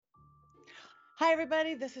Hi,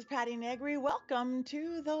 everybody. This is Patti Negri. Welcome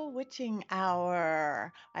to the Witching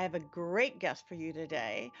Hour. I have a great guest for you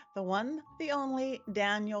today. The one, the only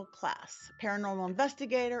Daniel Klaes, paranormal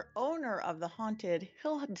investigator, owner of the haunted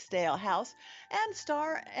Hinsdale House, and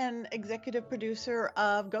star and executive producer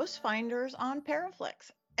of Ghost Finders on Paraflix,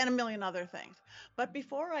 and a million other things. But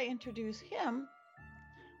before I introduce him,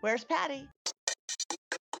 where's Patty?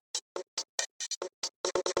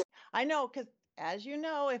 I know, because as you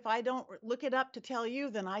know, if I don't look it up to tell you,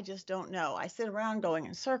 then I just don't know. I sit around going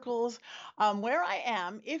in circles. Where I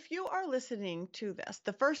am, if you are listening to this,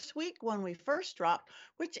 the first week when we first dropped,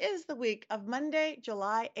 which is the week of Monday,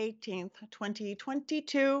 July 18th,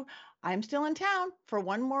 2022, I'm still in town for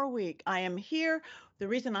one more week. I am here. The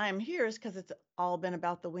reason I am here is because it's all been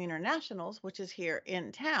about the Wiener Nationals, which is here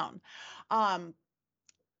in town. Um,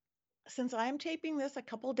 since I am taping this a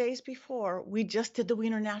couple days before, we just did the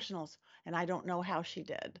Wiener Nationals, and I don't know how she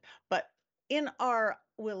did. But in our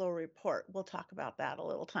Willow Report, we'll talk about that a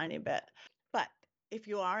little tiny bit. But if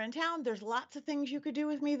you are in town, there's lots of things you could do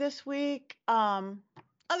with me this week,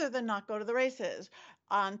 other than not go to the races.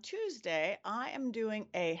 On Tuesday, I am doing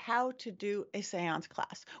a how to do a seance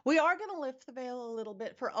class. We are going to lift the veil a little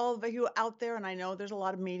bit for all of you out there. And I know there's a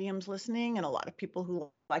lot of mediums listening and a lot of people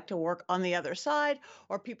who like to work on the other side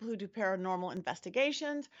or people who do paranormal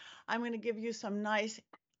investigations. I'm going to give you some nice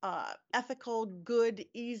ethical, good,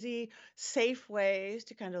 easy, safe ways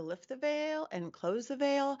to kind of lift the veil and close the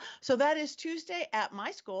veil. So that is Tuesday at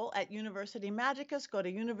my school at University Magicus. Go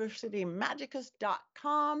to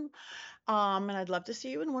universitymagicus.com. And I'd love to see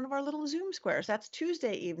you in one of our little Zoom squares. That's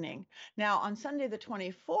Tuesday evening. Now, on Sunday, the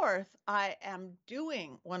 24th, I am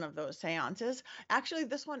doing one of those seances. Actually,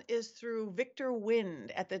 this one is through Victor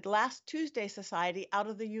Wind at the Last Tuesday Society out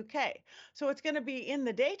of the UK. So it's going to be in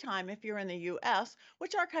the daytime if you're in the US,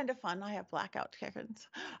 which are kind of fun. I have blackout curtains.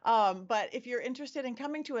 But if you're interested in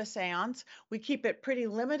coming to a seance, we keep it pretty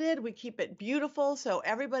limited. We keep it beautiful. So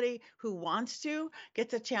everybody who wants to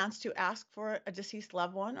gets a chance to ask for a deceased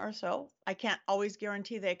loved one or so. I can't always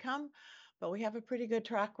guarantee they come, but we have a pretty good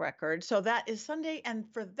track record. So that is Sunday. And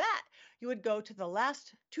for that, you would go to the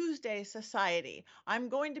Last Tuesday Society. I'm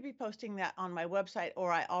going to be posting that on my website,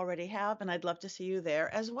 or I already have, and I'd love to see you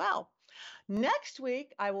there as well. Next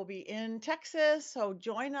week, I will be in Texas, so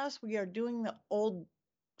join us. We are doing the old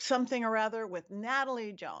something or other with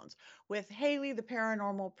Natalie Jones, with Haley the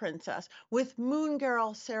Paranormal Princess, with Moon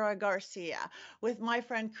Girl Sarah Garcia, with my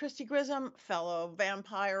friend Christy Grissom, fellow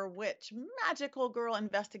vampire witch, magical girl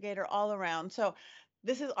investigator all around. So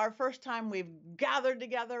this is our first time we've gathered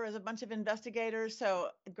together as a bunch of investigators. So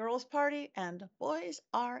girls party and boys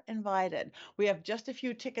are invited. We have just a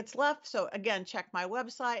few tickets left. So again, check my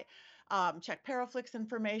website, check Paraflix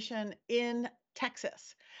information in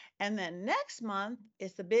Texas. And then next month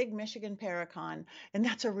is the big Michigan Paracon, and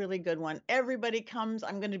that's a really good one. Everybody comes.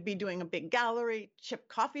 I'm going to be doing a big gallery. Chip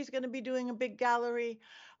Coffee's going to be doing a big gallery.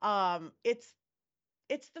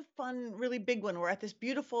 It's the fun, really big one. We're at this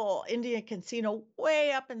beautiful Indian casino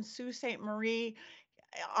way up in Sault Ste. Marie,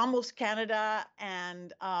 almost Canada.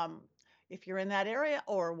 And if you're in that area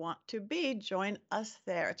or want to be, join us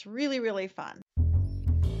there. It's really, really fun.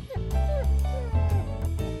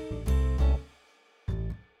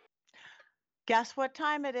 Guess what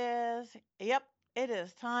time it is? Yep, it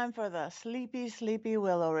is time for the sleepy, sleepy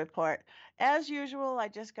Willow Report. As usual, I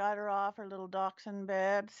just got her off her little dachshund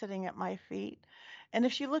bed sitting at my feet. And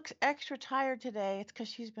if she looks extra tired today, it's because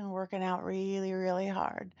she's been working out really, really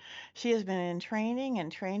hard. She has been in training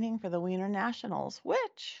and training for the Wiener Nationals,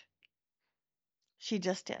 which she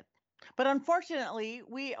just did. But unfortunately,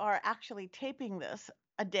 we are actually taping this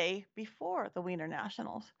a day before the Wiener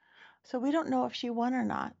Nationals. So we don't know if she won or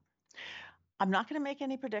not. I'm not going to make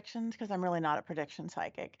any predictions because I'm really not a prediction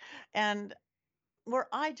psychic. And where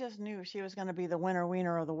I just knew she was going to be the winner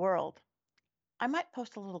wiener of the world, I might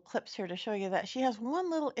post a little clips here to show you that she has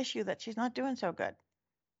one little issue that she's not doing so good.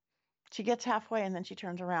 She gets halfway and then she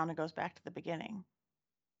turns around and goes back to the beginning.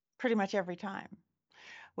 Pretty much every time.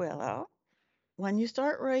 Willow, when you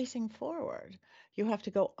start racing forward, you have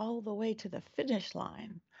to go all the way to the finish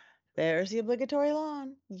line. There's the obligatory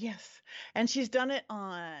lawn. Yes. And she's done it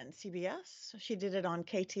on CBS. She did it on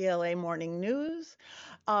KTLA Morning News.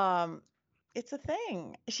 Um, it's a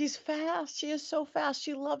thing. She's fast. She is so fast.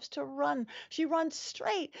 She loves to run. She runs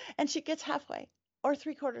straight and she gets halfway or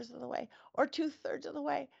three-quarters of the way or two-thirds of the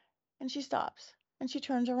way and she stops and she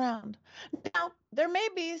turns around. Now, there may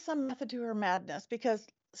be some method to her madness because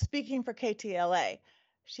speaking for KTLA,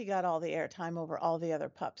 she got all the airtime over all the other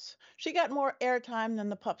pups. She got more airtime than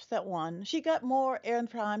the pups that won. She got more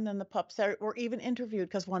airtime than the pups that were even interviewed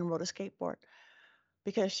because one rode a skateboard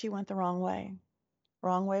because she went the wrong way.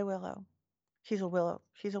 Wrong way, Willow. She's a Willow.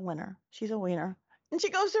 She's a winner. She's a wiener. And she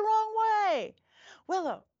goes the wrong way.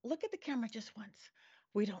 Willow, look at the camera just once.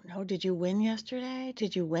 We don't know. Did you win yesterday?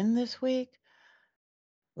 Did you win this week?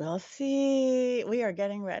 We'll see. We are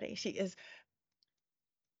getting ready. She's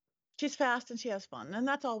fast and she has fun, and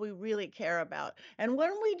that's all we really care about. And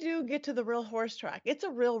when we do get to the real horse track, it's a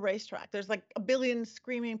real racetrack. There's like a billion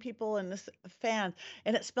screaming people in this fan,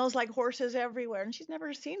 and it smells like horses everywhere. And she's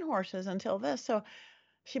never seen horses until this, so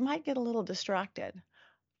she might get a little distracted.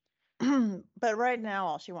 But right now,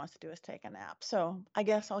 all she wants to do is take a nap. So I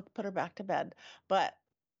guess I'll put her back to bed. But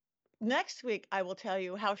next week, I will tell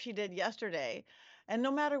you how she did yesterday. And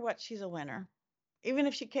no matter what, she's a winner. Even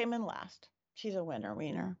if she came in last, she's a winner,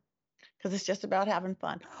 wiener, because it's just about having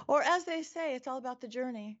fun. Or as they say, it's all about the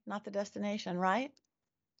journey, not the destination, right?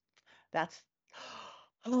 That's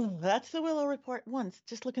oh, that's the Willow Report once.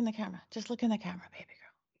 Just look in the camera. Just look in the camera, baby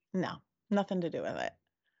girl. No, nothing to do with it.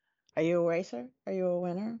 Are you a racer? Are you a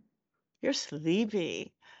winner? You're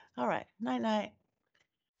sleepy. All right. Night night.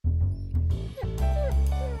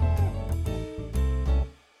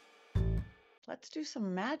 Let's do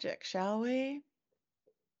some magic, shall we?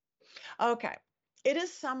 Okay. It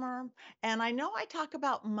is summer, and I know I talk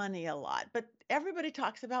about money a lot, but everybody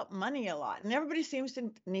talks about money a lot, and everybody seems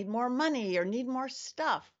to need more money or need more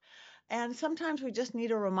stuff. And sometimes we just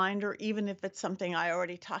need a reminder, even if it's something I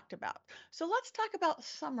already talked about. So let's talk about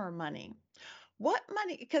summer money. What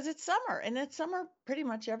money? Because it's summer, and it's summer pretty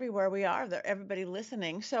much everywhere we are, there, everybody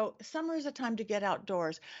listening. So summer is a time to get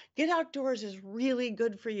outdoors. Get outdoors is really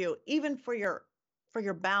good for you, even for your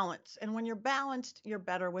balance. And when you're balanced, you're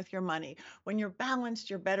better with your money. When you're balanced,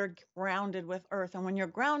 you're better grounded with earth. And when you're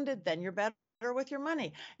grounded, then you're better with your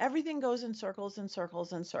money. Everything goes in circles and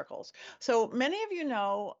circles and circles. So many of you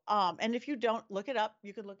know, and if you don't, look it up.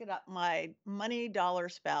 You could look it up. My money dollar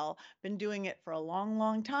spell. Been doing it for a long,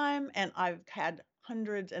 long time, and I've had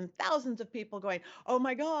hundreds and thousands of people going, "Oh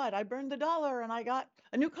my God, I burned the dollar and I got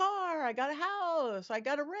a new car, I got a house, I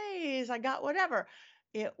got a raise, I got whatever."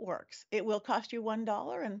 It works. It will cost you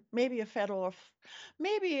 $1 and maybe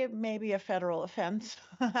a maybe a federal offense.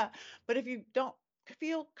 But if you don't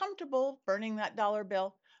feel comfortable burning that dollar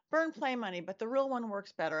bill, burn play money, but the real one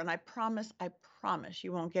works better. And I promise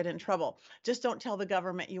you won't get in trouble. Just don't tell the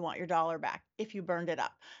government you want your dollar back if you burned it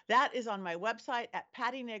up. That is on my website at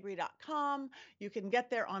pattinegri.com. You can get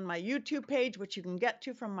there on my YouTube page, which you can get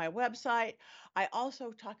to from my website. I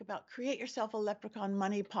also talk about create yourself a leprechaun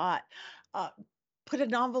money pot. Uh, Put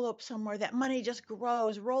an envelope somewhere that money just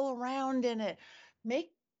grows, roll around in it.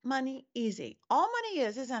 Make money easy. All money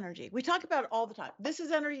is energy. We talk about it all the time. This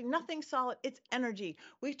is energy, nothing solid. It's energy.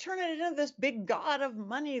 We turn it into this big god of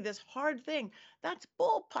money, this hard thing. That's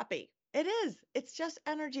bull puppy. It is. It's just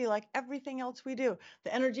energy like everything else we do.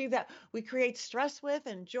 The energy that we create stress with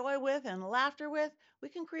and joy with and laughter with, we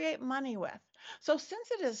can create money with. So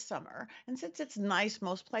since it is summer and since it's nice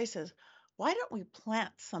most places, why don't we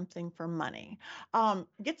plant something for money?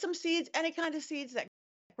 Get some seeds, any kind of seeds that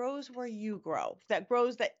grows where you grow, that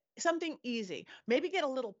grows that something easy. Maybe get a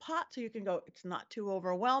little pot so you can go, it's not too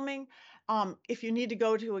overwhelming. If you need to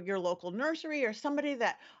go to your local nursery or somebody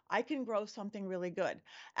that I can grow something really good.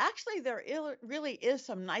 Actually, really is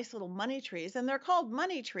some nice little money trees, and they're called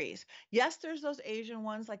money trees. Yes, there's those Asian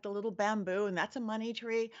ones like the little bamboo, and that's a money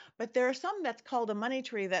tree, but there are some that's called a money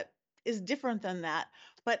tree that is different than that.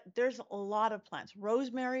 But there's a lot of plants.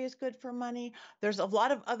 Rosemary is good for money. There's a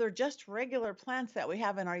lot of other just regular plants that we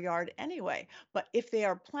have in our yard anyway. But if they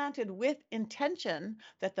are planted with intention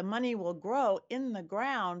that the money will grow in the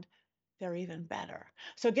ground, they're even better.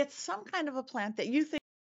 So get some kind of a plant that you think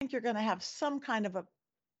you're going to have some kind of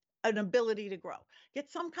an ability to grow.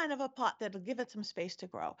 Get some kind of a pot that'll give it some space to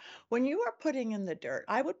grow. When you are putting in the dirt,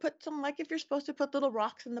 I would put some, like if you're supposed to put little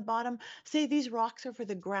rocks in the bottom, say these rocks are for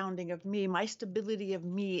the grounding of me, my stability of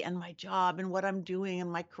me and my job and what I'm doing in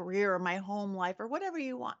my career or my home life or whatever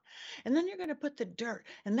you want. And then you're going to put the dirt,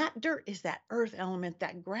 and that dirt is that earth element,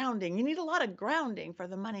 that grounding. You need a lot of grounding for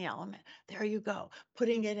the money element. There you go,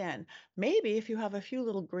 putting it in. Maybe if you have a few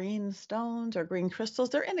little green stones or green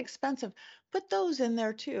crystals, they're inexpensive. Put those in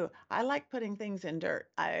there too. I like putting things in dirt.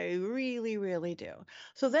 I really, really do.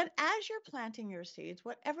 So then as you're planting your seeds,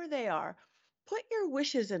 whatever they are, put your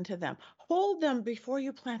wishes into them. Hold them before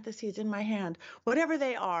you plant the seeds in my hand, whatever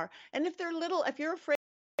they are. And if they're little, if you're afraid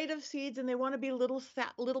of seeds and they want to be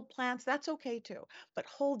little plants, that's okay too. But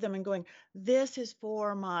hold them and going, this is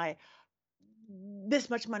for my this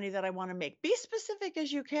much money that I want to make. Be specific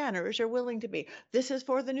as you can or as you're willing to be. This is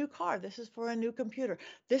for the new car. This is for a new computer.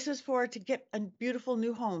 This is for to get a beautiful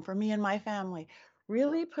new home for me and my family.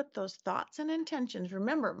 Really put those thoughts and intentions.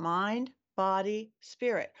 Remember, mind, body,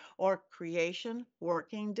 spirit, or creation,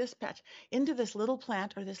 working, dispatch into this little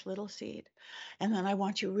plant or this little seed. And then I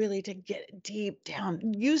want you really to get deep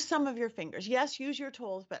down. Use some of your fingers. Yes, use your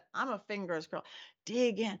tools, but I'm a fingers girl.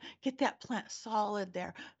 Dig in, get that plant solid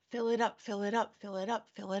there. Fill it up, fill it up, fill it up,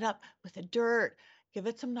 fill it up with the dirt. Give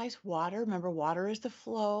it some nice water. Remember, water is the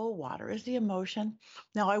flow, water is the emotion.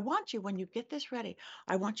 Now, I want you, when you get this ready,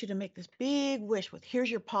 I want you to make this big wish with here's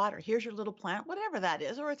your pot or here's your little plant, whatever that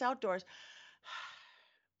is, or it's outdoors.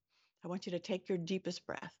 I want you to take your deepest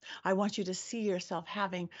breath. I want you to see yourself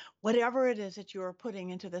having whatever it is that you are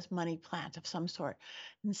putting into this money plant of some sort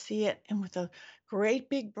and see it. And with a great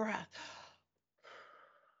big breath,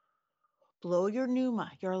 blow your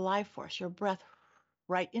pneuma, your life force, your breath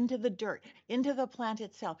right into the dirt, into the plant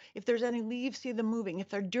itself. If there's any leaves, see them moving. If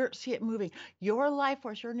there's dirt, see it moving. Your life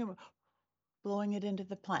force, your pneuma, blowing it into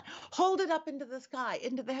the plant. Hold it up into the sky,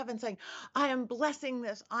 into the heavens, saying, I am blessing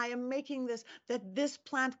this. I am making this, that this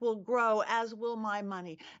plant will grow, as will my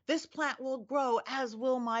money. This plant will grow, as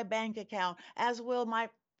will my bank account, as will my,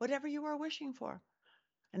 whatever you are wishing for.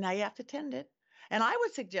 And now you have to tend it. And I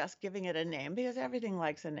would suggest giving it a name because everything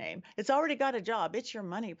likes a name. It's already got a job. It's your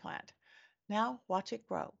money plant. Now watch it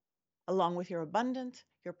grow along with your abundance,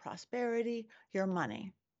 your prosperity, your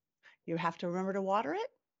money. You have to remember to water it.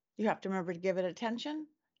 You have to remember to give it attention,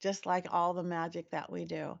 just like all the magic that we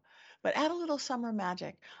do. But add a little summer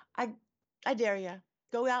magic. I, I dare you.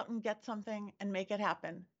 Go out and get something and make it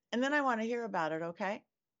happen. And then I want to hear about it, okay?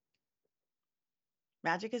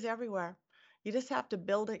 Magic is everywhere. You just have to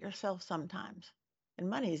build it yourself sometimes. And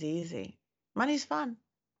money's easy. Money's fun.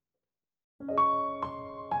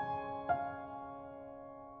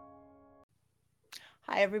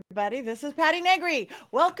 Hi, everybody. This is Patti Negri.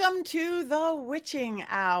 Welcome to the Witching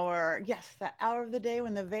Hour. Yes, that hour of the day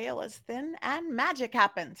when the veil is thin and magic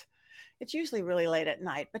happens. It's usually really late at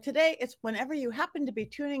night, but today it's whenever you happen to be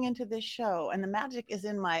tuning into this show, and the magic is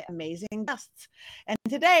in my amazing guests. And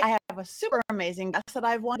today I have a super amazing guest that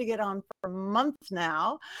I've wanted to get on for months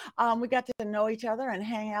now. We got to know each other and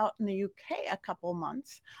hang out in the UK a couple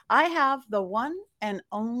months. I have the one and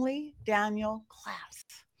only Daniel Klaes.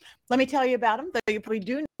 Let me tell you about him, though you probably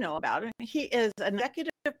do know about him. He is an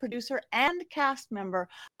executive producer and cast member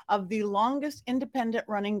of the longest independent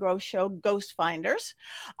running ghost show, Ghost Finders.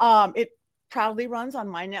 It proudly runs on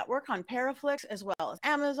my network, on Paraflix, as well as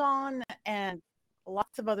Amazon and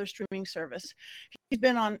lots of other streaming service. He's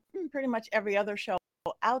been on pretty much every other show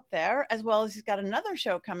out there, as well as he's got another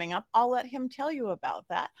show coming up. I'll let him tell you about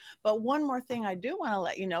that. But one more thing I do want to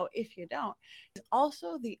let you know, if you don't, is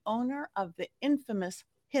also the owner of the infamous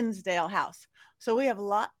Hinsdale House. So we have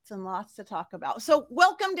lots and lots to talk about. So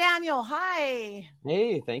welcome, Daniel. Hi.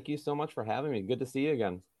 Hey, thank you so much for having me. Good to see you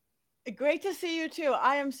again. Great to see you too.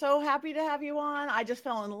 I am so happy to have you on. I just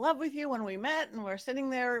fell in love with you when we met, and we're sitting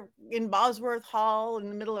there in Bosworth Hall in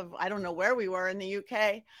the middle of, I don't know where we were in the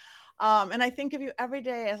UK. And I think of you every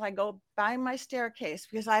day as I go by my staircase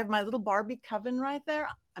because I have my little Barbie coven right there.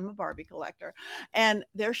 I'm a Barbie collector. And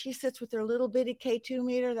there she sits with her little bitty K2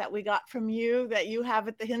 meter that we got from you, that you have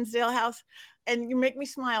at the Hinsdale House. And you make me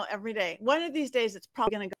smile every day. One of these days, it's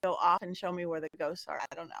probably going to go off and show me where the ghosts are.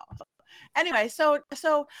 I don't know. Anyway,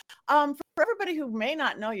 for everybody who may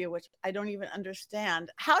not know you, which I don't even understand,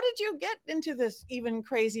 how did you get into this even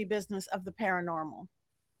crazy business of the paranormal?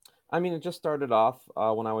 I mean, it just started off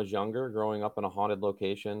when I was younger, growing up in a haunted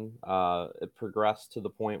location. It progressed to the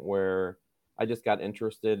point where I just got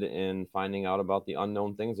interested in finding out about the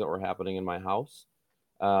unknown things that were happening in my house.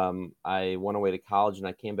 I went away to college and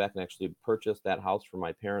I came back and actually purchased that house for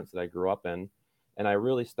my parents that I grew up in. And I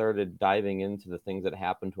really started diving into the things that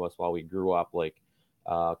happened to us while we grew up, like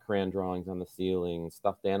crayon drawings on the ceiling,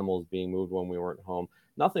 stuffed animals being moved when we weren't home.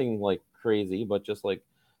 Nothing like crazy, but just like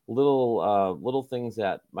little things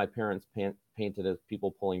that my parents painted as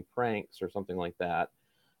people pulling pranks or something like that.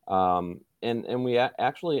 And we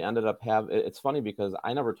actually ended up it's funny because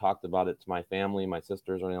I never talked about it to my family, my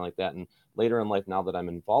sisters, or anything like that. And later in life, now that I'm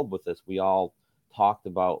involved with this, we all talked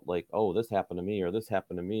about like, oh, this happened to me or this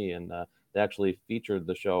happened to me. And they actually featured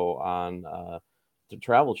the show on the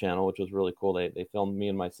Travel Channel, which was really cool. They filmed me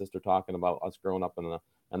and my sister talking about us growing up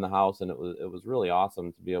in the house, and it was really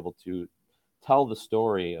awesome to be able to tell the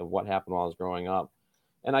story of what happened while I was growing up.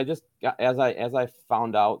 And I just got, as I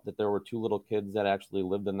found out that there were two little kids that actually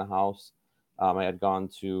lived in the house. I had gone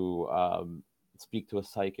to speak to a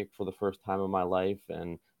psychic for the first time in my life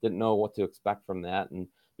and didn't know what to expect from that. And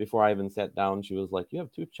before I even sat down, she was like, "You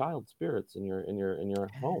have two child spirits in your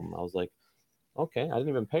home." I was like, "Okay." I didn't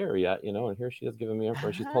even pay her yet, and here she is giving me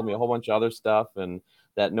information. She's told me a whole bunch of other stuff and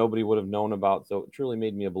that nobody would have known about. So it truly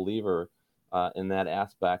made me a believer in that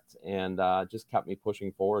aspect, and just kept me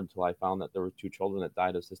pushing forward until I found that there were two children that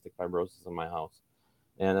died of cystic fibrosis in my house.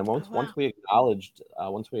 And then Oh, wow. once we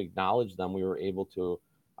acknowledged them, we were able to,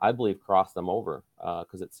 I believe, cross them over,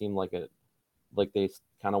 because it seemed like they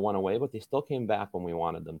kind of went away, but they still came back when we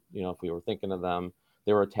wanted them. If we were thinking of them,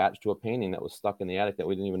 they were attached to a painting that was stuck in the attic that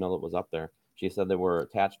we didn't even know that was up there. She said they were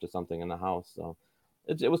attached to something in the house. So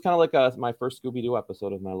it was kind of like my first Scooby Doo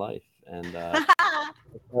episode of my life. And I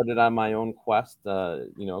started on my own quest,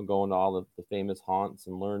 going to all the famous haunts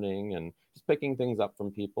and learning and just picking things up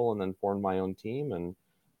from people, and then formed my own team. And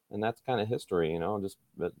that's kind of history, just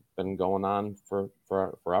been going on for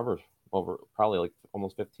forever, over probably like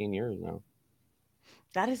almost 15 years now.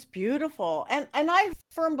 That is beautiful. And I'm a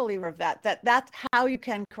firm believer of that that's how you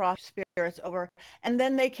can cross spirits over, and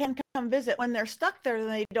then they can come visit. When they're stuck there and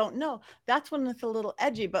they don't know, that's when it's a little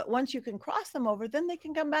edgy. But once you can cross them over, then they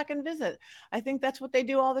can come back and visit. I think that's what they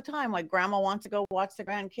do all the time. Like grandma wants to go watch the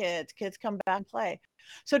grandkids, kids come back and play.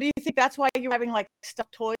 So do you think that's why you're having like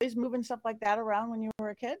stuffed toys, moving stuff like that around when you were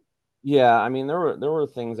a kid? Yeah, I mean, there were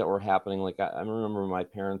things that were happening. Like I remember my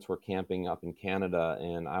parents were camping up in Canada,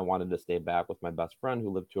 and I wanted to stay back with my best friend who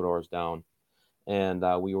lived 2 doors down. And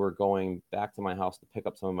we were going back to my house to pick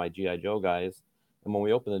up some of my GI Joe guys. And when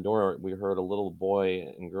we opened the door, we heard a little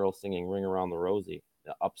boy and girl singing "Ring Around the Rosie"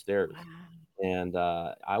 upstairs. Wow. And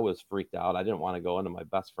I was freaked out. I didn't want to go into. My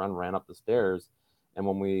best friend ran up the stairs, and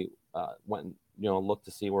when we went and looked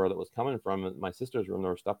to see where that was coming from, in my sister's room, there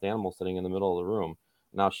were stuffed animals sitting in the middle of the room.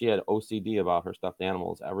 Now she had OCD about her stuffed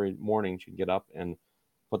animals. Every morning she'd get up and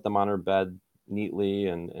put them on her bed neatly,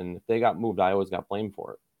 and if they got moved, I always got blamed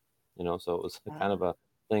for it. So it was kind of Wow. a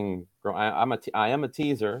thing. I am a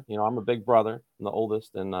teaser. I'm a big brother. I'm the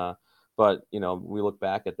oldest, and but we look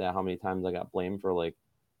back at that, how many times I got blamed for like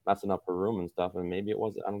messing up her room and stuff, and maybe it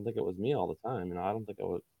was. I don't think it was me all the time. I don't think I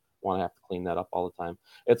would want to have to clean that up all the time.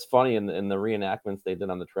 It's funny, in the reenactments they did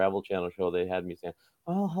on the Travel Channel show, they had me saying,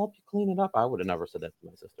 "I'll help you clean it up." I would have never said that to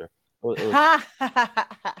my sister. It was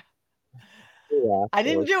yeah, I it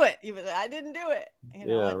didn't was do it. Even I didn't do it.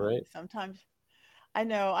 yeah, And right. sometimes I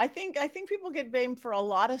know. I think people get blamed for a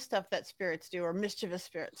lot of stuff that spirits do or mischievous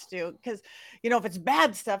spirits do because if it's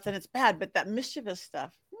bad stuff then it's bad, but that mischievous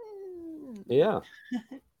stuff. Yeah.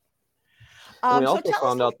 And we So also tell us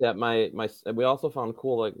found out that we also found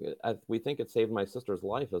cool, like, we think it saved my sister's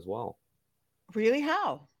life as well. really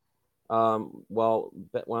how. Well,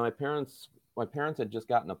 when my parents had just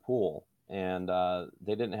gotten a pool, and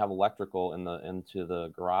they didn't have electrical into the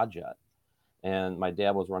garage yet, and my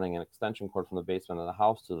dad was running an extension cord from the basement of the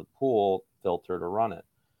house to the pool filter to run it.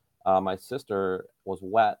 My sister was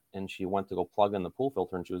wet, and she went to go plug in the pool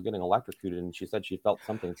filter, and she was getting electrocuted, and she said she felt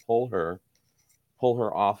something pull her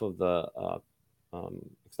off of the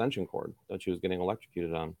extension cord that she was getting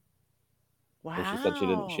electrocuted on. And she said she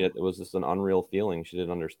didn't. Wow. It was just an unreal feeling. She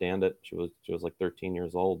didn't understand it. She was like 13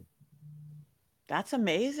 years old. That's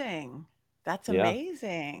amazing. That's Yeah,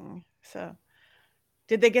 amazing. So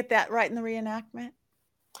did they get that right in the reenactment?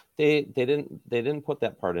 they didn't put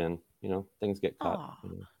that part in. Things get cut. Oh,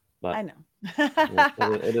 But I know.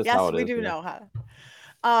 it is how Yes, it we is. do know how.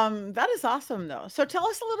 That is awesome though. So tell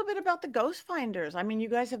us a little bit about the Ghost Finders. I mean, you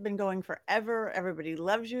guys have been going forever. Everybody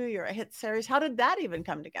loves you. You're a hit series. How did that even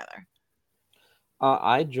come together?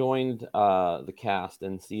 I joined the cast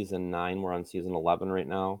in season 9. We're on season 11 right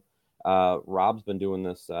now. Rob's been doing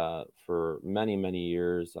this for many, many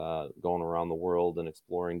years, going around the world and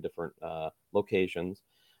exploring different locations.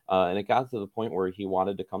 And it got to the point where he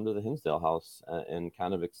wanted to come to the Hinsdale House and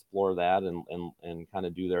kind of explore that, and kind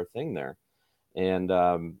of do their thing there. And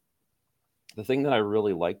the thing that I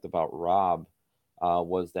really liked about Rob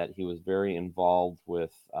was that he was very involved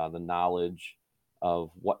with the knowledge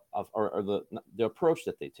of or the approach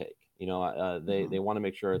that they take. They Mhm. want to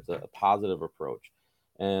make sure it's a positive approach,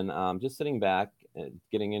 and just sitting back,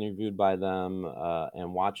 getting interviewed by them,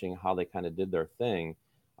 and watching how they kind of did their thing,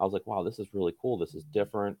 I was like, wow, this is really cool. This is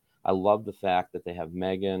different. I love the fact that they have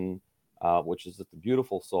Megan, which is just a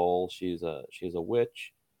beautiful soul. She's a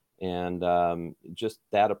witch, and just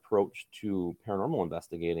that approach to paranormal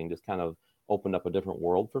investigating just kind of opened up a different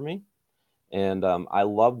world for me. And I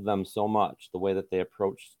loved them so much, the way that they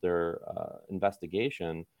approached their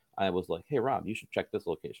investigation. I was like, hey Rob, you should check this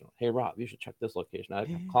location. Hey Rob, you should check this location. I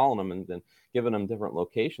kept calling them and then giving them different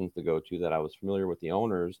locations to go to that I was familiar with the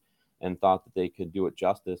owners, and thought that they could do it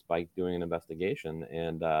justice by doing an investigation.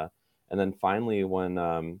 And then finally, when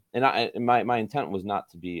my intent was not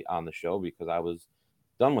to be on the show, because I was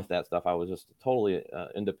done with that stuff. I was just a totally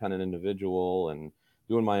independent individual, and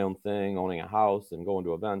doing my own thing, owning a house and going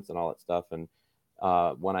to events and all that stuff. And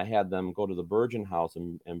when I had them go to the Virgin House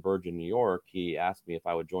in Virgin, New York, he asked me if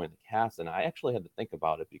I would join the cast, and I actually had to think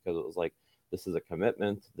about it because it was like, this is a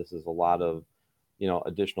commitment. This is a lot of,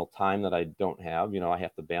 additional time that I don't have. I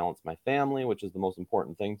have to balance my family, which is the most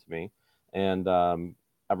important thing to me, and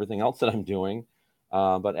everything else that I'm doing.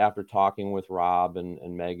 But after talking with Rob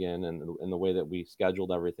and Megan and the way that we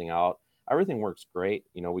scheduled everything out, everything works great.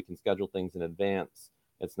 We can schedule things in advance.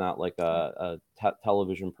 It's not like a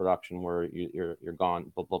television production where you're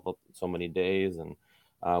gone blah, blah, blah, so many days, and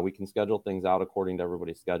we can schedule things out according to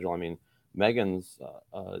everybody's schedule. I mean, Megan's,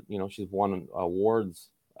 she's won awards.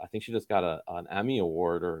 I think she just got an Emmy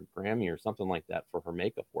award or Grammy or something like that for her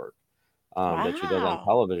makeup work that she does on Wow.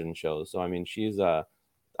 television shows. So I mean,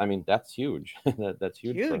 I mean, that's huge. That's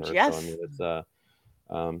huge for Huge. her. So I Yes. mean, it's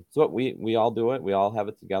so we all do it. We all have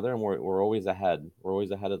it together, and we're always ahead. We're always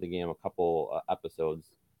ahead of the game. A couple episodes,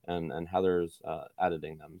 and Heather's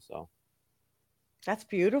editing them. So That's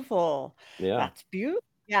beautiful. yeah, That's beautiful.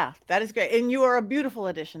 Yeah, that is great. And you are a beautiful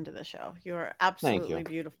addition to the show. You are thank absolutely you.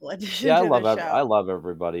 beautiful addition Yeah, to the I show. love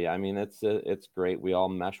everybody. I mean, it's great. We all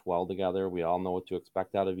mesh well together. We all know what to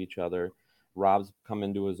expect out of each other. Rob's come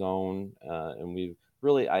into his own, and we've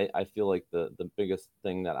really. I feel like the biggest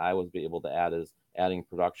thing that I was be able to add is adding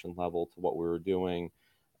production level to what we were doing,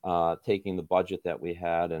 taking the budget that we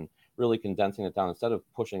had and really condensing it down. Instead of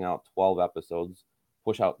pushing out 12 episodes,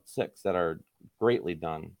 push out 6 that are greatly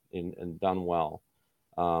done and done well,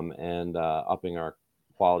 and upping our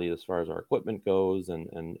quality as far as our equipment goes,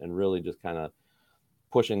 and really just kind of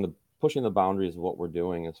pushing the boundaries of what we're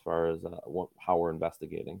doing as far as how we're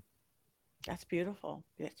investigating. That's beautiful.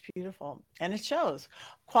 It's beautiful. And it shows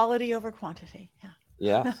quality over quantity.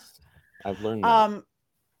 Yeah. Yes, I've learned that. um,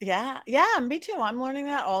 yeah, yeah, me too. I'm learning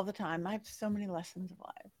that all the time. I have so many lessons of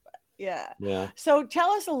life. But yeah. Yeah. So tell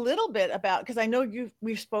us a little bit about, because I know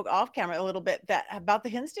we spoke off camera a little bit that about the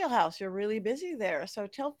Hinsdale House. You're really busy there. So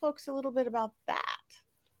tell folks a little bit about that.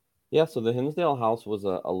 Yeah, so the Hinsdale House was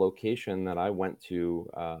a location that I went to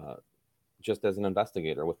just as an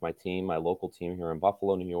investigator with my team, my local team here in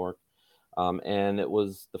Buffalo, New York. And it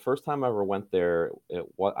was the first time I ever went there.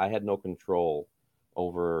 What I had no control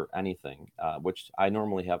over anything, which I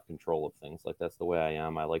normally have control of things. Like that's the way I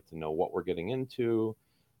am. I like to know what we're getting into,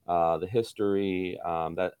 the history.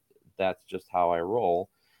 That's just how I roll.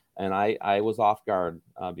 And I was off guard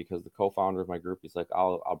because the co-founder of my group, he's like,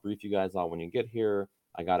 I'll brief you guys on when you get here.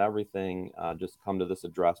 I got everything. Just come to this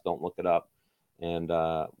address. Don't look it up. And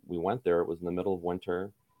we went there. It was in the middle of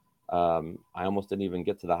winter. I almost didn't even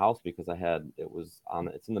get to the house because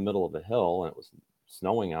it's in the middle of a hill and it was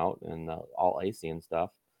snowing out and all icy and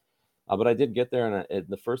stuff. But I did get there, and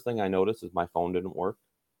the first thing I noticed is my phone didn't work.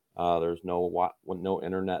 There's no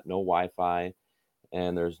internet, no Wi-Fi,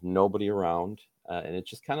 and there's nobody around. And it's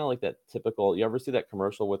just kind of like that typical. You ever see that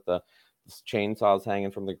commercial with the chainsaws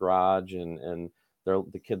hanging from the garage, and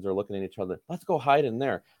the kids are looking at each other. Let's go hide in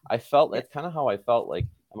there. I felt Yeah. that's kind of how I felt. Like,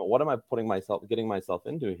 I mean, what am I getting myself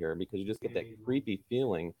into here? Because you just get that creepy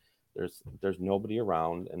feeling. There's nobody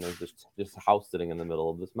around, and there's this house sitting in the middle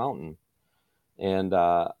of this mountain. And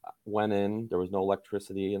went in. There was no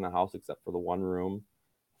electricity in the house except for the one room.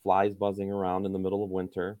 Flies buzzing around in the middle of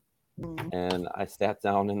winter. Mm. And I sat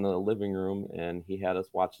down in the living room, and he had us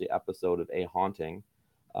watch the episode of A Haunting,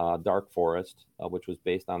 Dark Forest, which was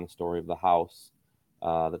based on the story of the house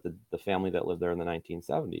that the family that lived there in the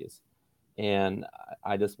 1970s. And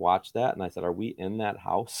I just watched that, and I said, "Are we in that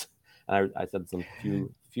house?" And I said some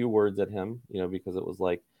few words at him, because it was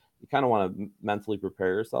like you kind of want to mentally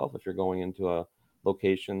prepare yourself if you're going into a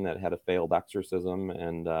location that had a failed exorcism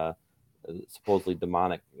and supposedly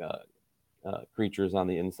demonic creatures on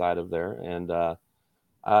the inside of there. And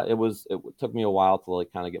it took me a while to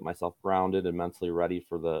like kind of get myself grounded and mentally ready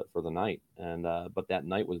for the night. And but that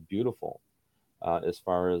night was beautiful as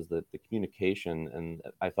far as the communication, and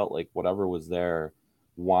I felt like whatever was there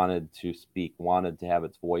wanted to speak, wanted to have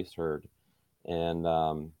its voice heard. And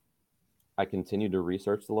I continued to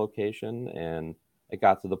research the location, and it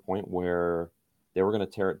got to the point where they were going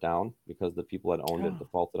to tear it down because the people that owned it Oh,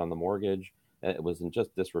 defaulted on the mortgage. It was in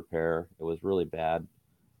just disrepair. It was really bad.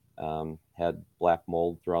 Had black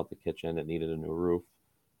mold throughout the kitchen. It needed a new roof.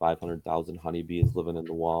 500,000 honeybees living in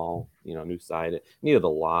the wall. New side. It needed a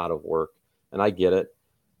lot of work, and I get it.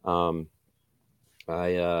 Um,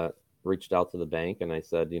 I reached out to the bank and I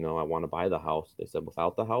said, I want to buy the house. They said,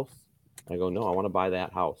 without the house? I go, no, I want to buy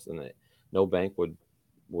that house. And no bank would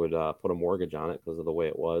put a mortgage on it because of the way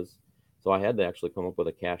it was. So I had to actually come up with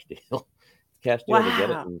a cash deal, cash deal to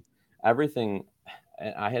get it, wow. and everything.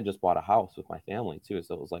 I had just bought a house with my family too,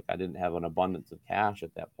 so it was like I didn't have an abundance of cash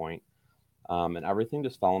at that point, and everything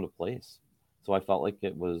just fell into place. So I felt like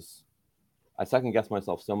I second guessed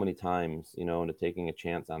myself so many times, into taking a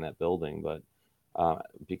chance on that building. But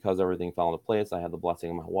because everything fell into place, I had the blessing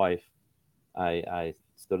of my wife. I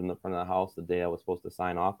stood in the front of the house the day I was supposed to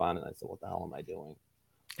sign off on it. And I said, "What the hell am I doing?"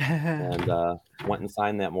 And went and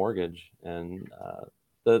signed that mortgage. And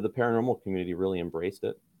the paranormal community really embraced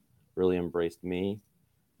it, really embraced me,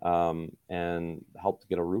 and helped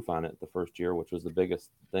get a roof on it the first year, which was the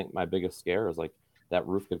biggest thing. My biggest scare is like that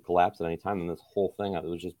roof could collapse at any time, and this whole thing it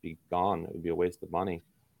would just be gone. It would be a waste of money,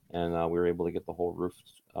 and we were able to get the whole roof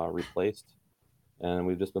replaced, and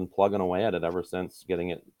we've just been plugging away at it ever since,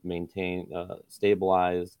 getting it maintained,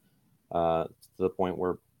 stabilized, to the point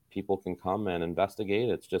where people can come and investigate.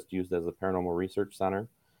 It's just used as a paranormal research center,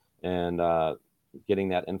 and getting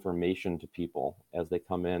that information to people as they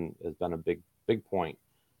come in has been a big point.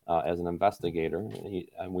 As an investigator,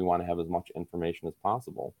 and we want to have as much information as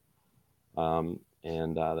possible.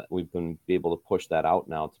 And we've been able to push that out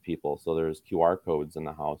now to people. So there's QR codes in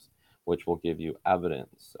the house, which will give you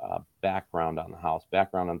evidence, background on the house,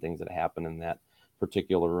 background on things that happen in that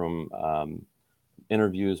particular room,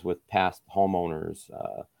 interviews with past homeowners,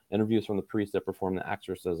 interviews from the priest that performed the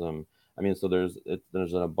exorcism. I mean, so there's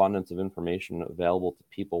an abundance of information available to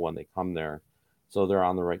people when they come there, so they're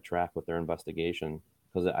on the right track with their investigation,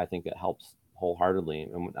 because I think it helps wholeheartedly.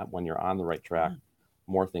 And when you're on the right track,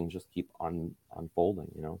 more things just keep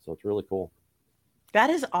unfolding. So it's really cool. That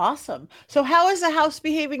is awesome. So how is the house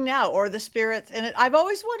behaving now, or the spirits in it? I've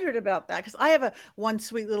always wondered about that, because I have one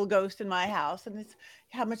sweet little ghost in my house, and it's,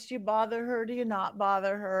 how much do you bother her? Do you not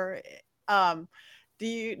bother her? Um, do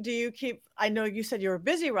you keep, I know you said you're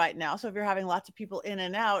busy right now, so if you're having lots of people in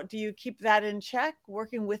and out, do you keep that in check,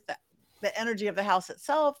 working with the energy of the house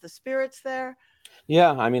itself, the spirits there?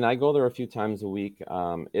 Yeah, I mean, I go there a few times a week.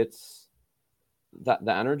 It's that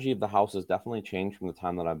the energy of the house has definitely changed from the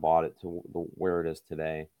time that I bought it to where it is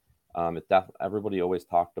today. Everybody always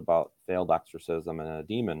talked about failed exorcism and a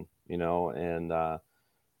demon, and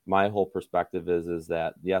my whole perspective is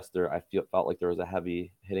that yes, felt like there was a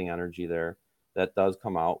heavy hitting energy there that does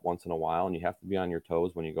come out once in a while, and you have to be on your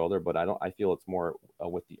toes when you go there. But I feel it's more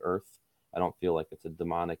with the earth. I don't feel like it's a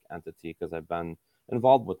demonic entity, because I've been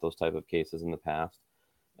involved with those type of cases in the past,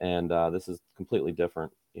 and this is completely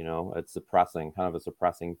different. It's suppressing, kind of a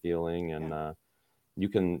suppressing feeling, and you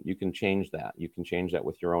can change that. You can change that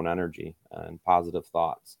with your own energy and positive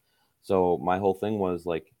thoughts. So my whole thing was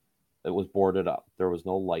like, it was boarded up. There was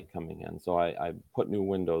no light coming in. So I put new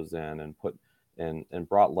windows in, and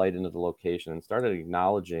brought light into the location, and started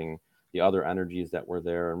acknowledging the other energies that were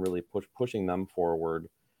there, and really pushing them forward,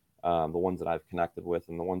 the ones that I've connected with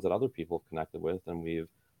and the ones that other people have connected with. And we've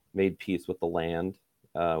made peace with the land.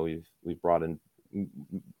 We've brought in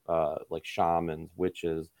like shamans,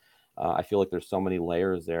 witches. I feel like there's so many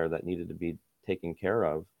layers there that needed to be taken care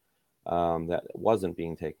of, that wasn't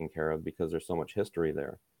being taken care of, because there's so much history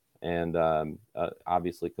there. And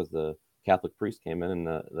obviously, because the Catholic priest came in and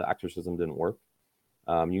the exorcism didn't work,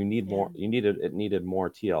 you need more. It needed more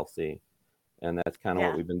TLC, and that's kind of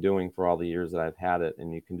what we've been doing for all the years that I've had it.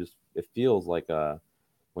 And you can just, it feels like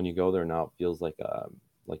when you go there now, it feels like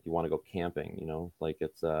you want to go camping. Like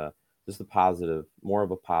it's just more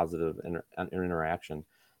of a positive interaction.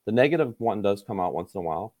 The negative one does come out once in a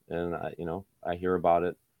while, and I hear about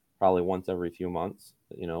it probably once every few months.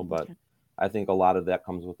 But I think a lot of that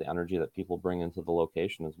comes with the energy that people bring into the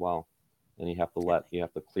location as well, and you have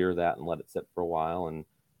to clear that and let it sit for a while, and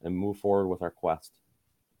move forward with our quest.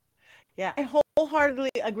 Yeah, I wholeheartedly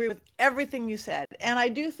agree with everything you said. And I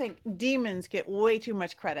do think demons get way too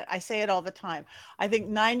much credit. I say it all the time. I think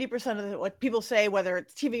 90% of what people say, whether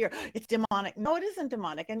it's TV or it's demonic, no, it isn't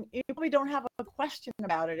demonic. And you probably don't have a question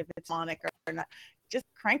about it if it's demonic or not. Just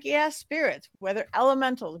cranky ass spirits, whether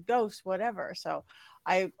elementals, ghosts, whatever. So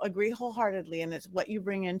I agree wholeheartedly. And it's what you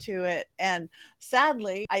bring into it. And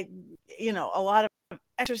sadly, a lot of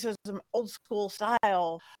exorcism, old school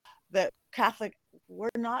style, that Catholic, we're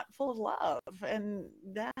not full of love, and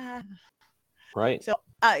that. Right. So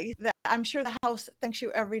I'm sure the house thanks you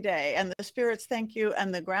every day, and the spirits thank you,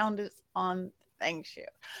 and the ground is on thanks you.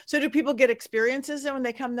 So do people get experiences when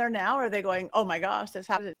they come there now? Are they going, oh my gosh, this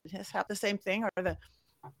happened the same thing, or the?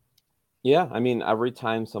 Yeah, I mean, every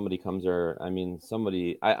time somebody comes there, I'm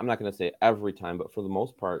not going to say every time, but for the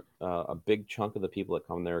most part, a big chunk of the people that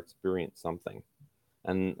come there experience something.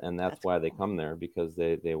 And that's why they come there, because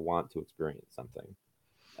they want to experience something.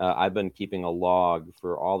 I've been keeping a log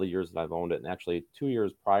for all the years that I've owned it, and actually 2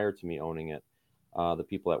 years prior to me owning it, the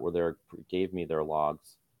people that were there gave me their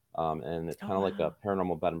logs, and it's kind of like a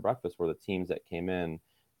paranormal bed and breakfast, where the teams that came in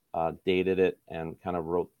dated it and kind of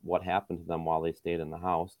wrote what happened to them while they stayed in the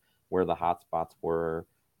house. where the hot spots were,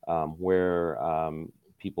 where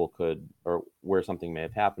people could, or where something may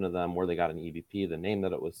have happened to them, where they got an EVP, the name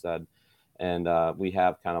that it was said. And we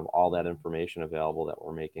have kind of all that information available that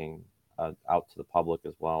we're making out to the public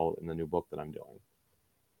as well in the new book that I'm doing.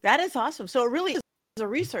 That is awesome. So it really is a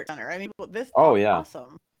research center. I mean, this is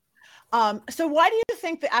awesome. So why do you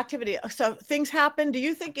think the activity, so things happen, do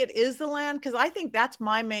you think it is the land? Because I think that's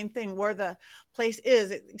my main thing, where the place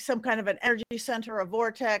is, some kind of an energy center, a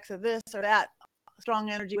vortex, or this or that, strong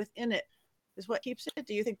energy within it is what keeps it.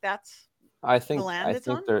 Do you think that's the land it's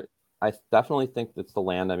on? I definitely think it's the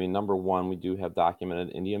land. I mean, number one, we do have documented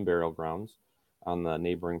Indian burial grounds on the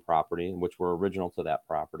neighboring property, which were original to that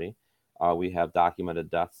property. We have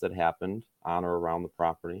documented deaths that happened on or around the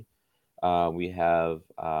property. We have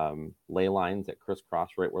ley lines that crisscross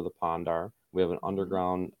right where the pond are. We have an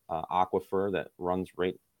underground aquifer that runs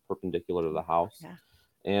right perpendicular to the house,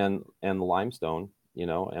 and the limestone,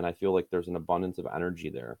 and I feel like there's an abundance of energy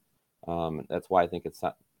there. That's why I think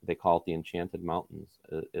they call it the Enchanted Mountains,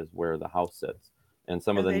 is where the house sits. And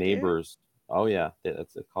some of the neighbors,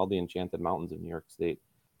 it's called the Enchanted Mountains of New York State,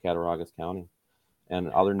 Cattaraugus County. And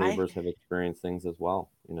other neighbors have experienced things as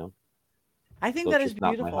well, I think so that is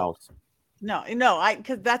beautiful. Not my house. No,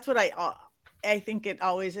 because that's what I think it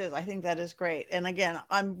always is. I think that is great. And again,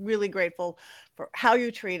 I'm really grateful for how you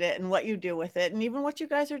treat it and what you do with it, and even what you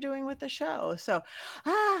guys are doing with the show. So,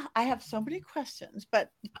 I have so many questions,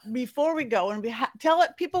 but before we go, and tell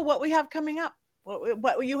people what we have coming up,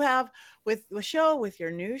 what you have with the show, with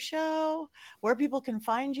your new show, where people can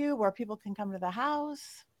find you, where people can come to the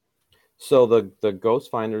house. So the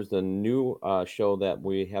Ghost Finders, the new show that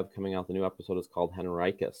we have coming out, the new episode is called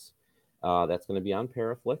Henricus. That's going to be on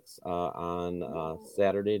Paraflix on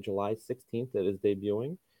Saturday, July 16th. It is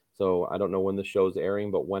debuting. So I don't know when the show's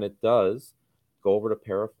airing, but when it does, go over to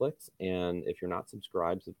Paraflix. And if you're not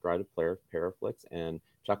subscribed to Paraflix and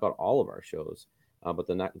check out all of our shows. But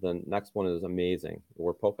the next one is amazing,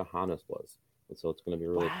 where Pocahontas was. And so it's going to be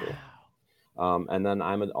really cool. And then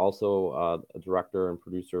I'm also a director and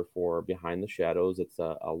producer for Behind the Shadows. It's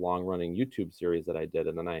a long-running YouTube series that I did,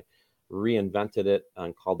 and then I reinvented it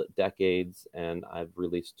and called it Decades, and I've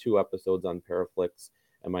released 2 episodes on Paraflix,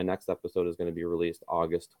 and my next episode is going to be released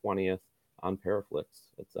August 20th on Paraflix.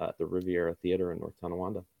 It's at the Riviera Theater in North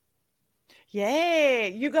Tonawanda.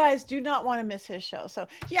 Yay! You guys do not want to miss his show. So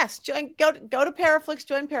yes, go to Paraflix,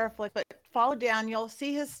 join Paraflix, but follow Daniel,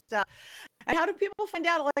 see his stuff. And how do people find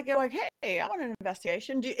out? Like, hey, I want an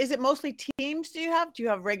investigation. Is it mostly teams? Do you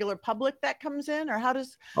have regular public that comes in, or how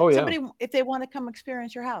does somebody, if they want to come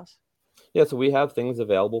experience your house? Yeah, so we have things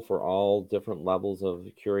available for all different levels of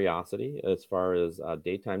curiosity, as far as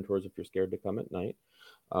daytime tours if you're scared to come at night.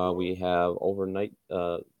 We have overnight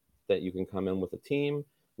that you can come in with a team.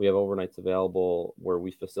 We have overnights available where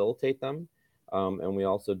we facilitate them. And we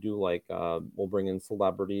also do we'll bring in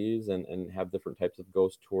celebrities and have different types of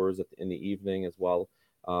ghost tours in the evening as well.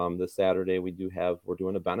 This Saturday we're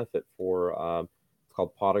doing a benefit for it's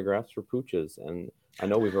called Potographs for Pooches, and I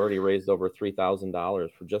know we've already raised over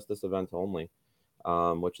 $3,000 for just this event only,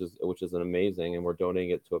 which is an amazing, and we're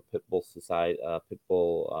donating it to a pit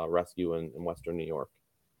bull rescue in Western New York.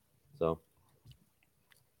 So.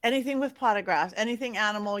 Anything with potographs, anything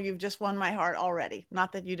animal, you've just won my heart already.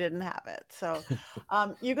 Not that you didn't have it. So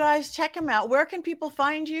you guys check them out. Where can people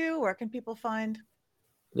find you? Where can people find?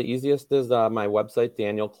 The easiest is my website,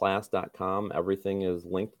 danielklaes.com. Everything is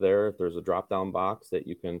linked there. There's a drop-down box that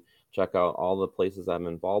you can check out all the places I'm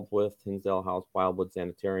involved with, Hinsdale House, Wildwood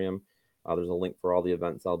Sanitarium. There's a link for all the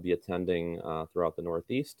events I'll be attending throughout the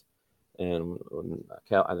Northeast. And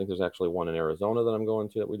I think there's actually one in Arizona that I'm going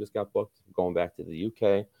to that we just got booked, going back to the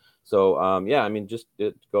UK. So, just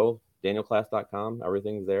go danielklaes.com.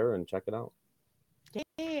 Everything's there, and check it out.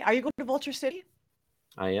 Yay. Are you going to Vulture City?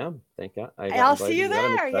 I am. Thank God. I'll see you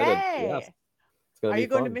there. Yay. Yes. Are you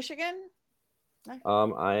going to Michigan?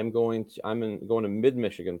 I'm going to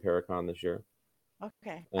Mid-Michigan Paracon this year.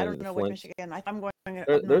 Okay. I don't know which Michigan. I'm going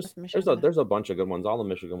there's a bunch of good ones. All the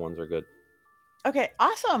Michigan ones are good. Okay,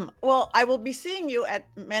 awesome. Well, I will be seeing you at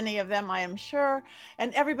many of them, I am sure.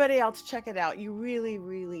 And everybody else, check it out. You really,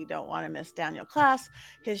 really don't want to miss Daniel Klaes,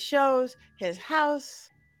 his shows, his house,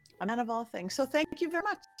 a man of all things. So thank you very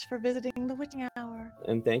much for visiting the Witching Hour.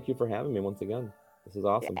 And thank you for having me once again. This is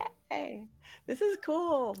awesome. Yay. This is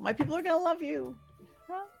cool. My people are going to love you.